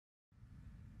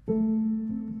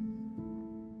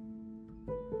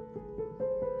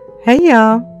Hey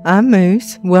y'all, I'm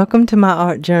Moose. Welcome to my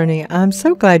art journey. I'm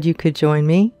so glad you could join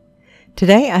me.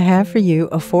 Today I have for you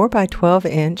a 4 by 12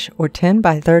 inch or 10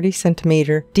 by 30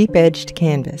 centimeter deep-edged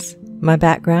canvas. My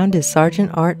background is Sargent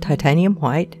Art Titanium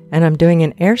White, and I'm doing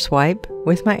an air swipe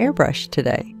with my airbrush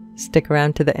today. Stick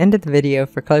around to the end of the video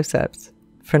for close-ups.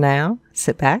 For now,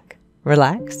 sit back,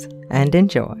 relax, and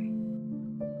enjoy.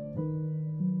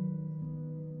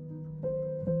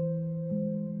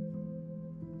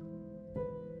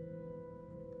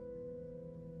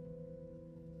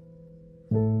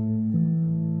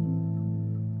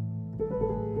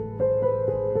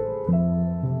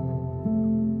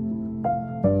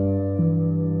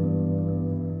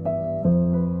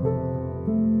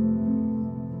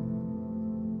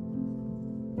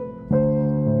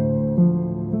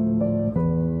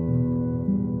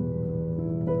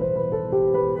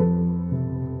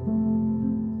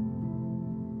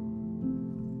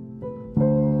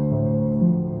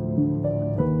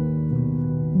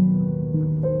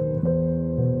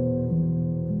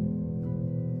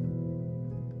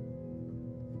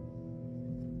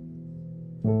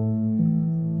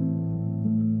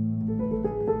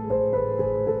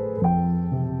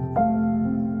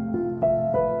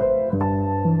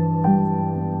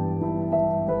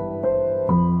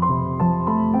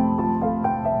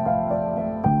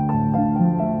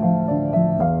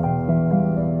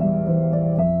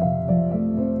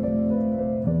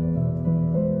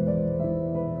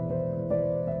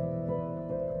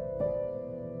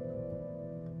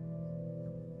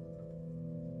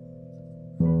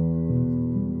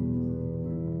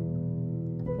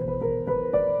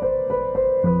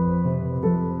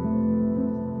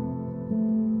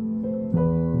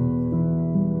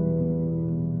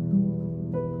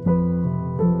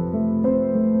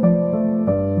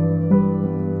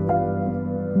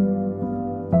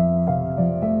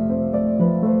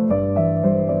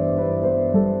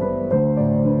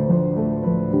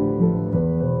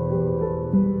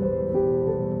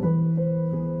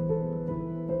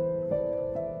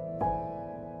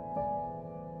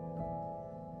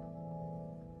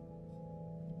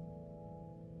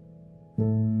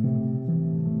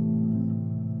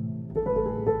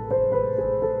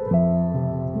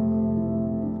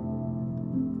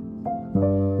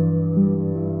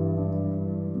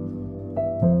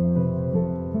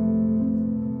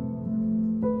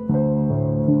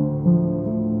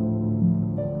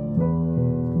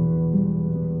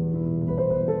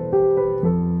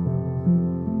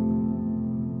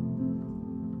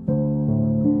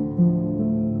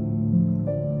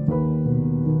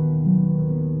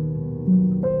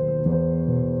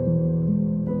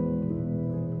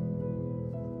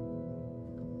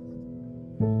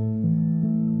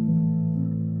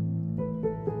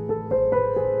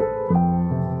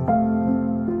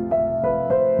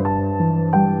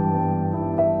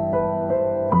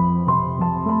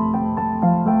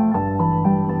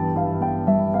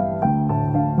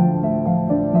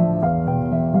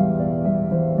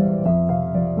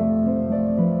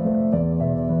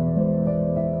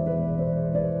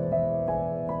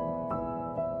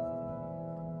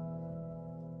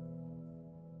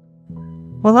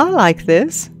 Well, I like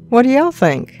this. What do y'all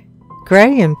think?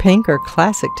 Gray and pink are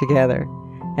classic together,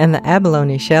 and the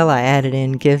abalone shell I added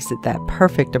in gives it that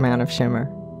perfect amount of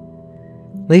shimmer.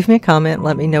 Leave me a comment,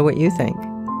 let me know what you think.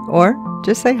 Or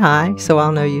just say hi so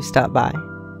I'll know you stopped by.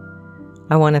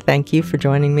 I want to thank you for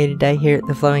joining me today here at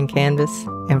the Flowing Canvas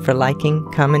and for liking,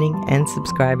 commenting, and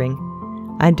subscribing.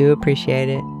 I do appreciate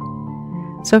it.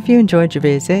 So if you enjoyed your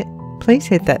visit, please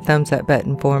hit that thumbs up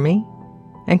button for me.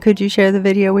 And could you share the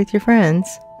video with your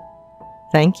friends?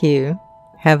 Thank you.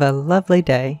 Have a lovely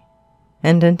day.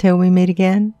 And until we meet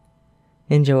again,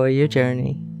 enjoy your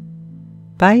journey.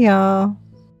 Bye, y'all.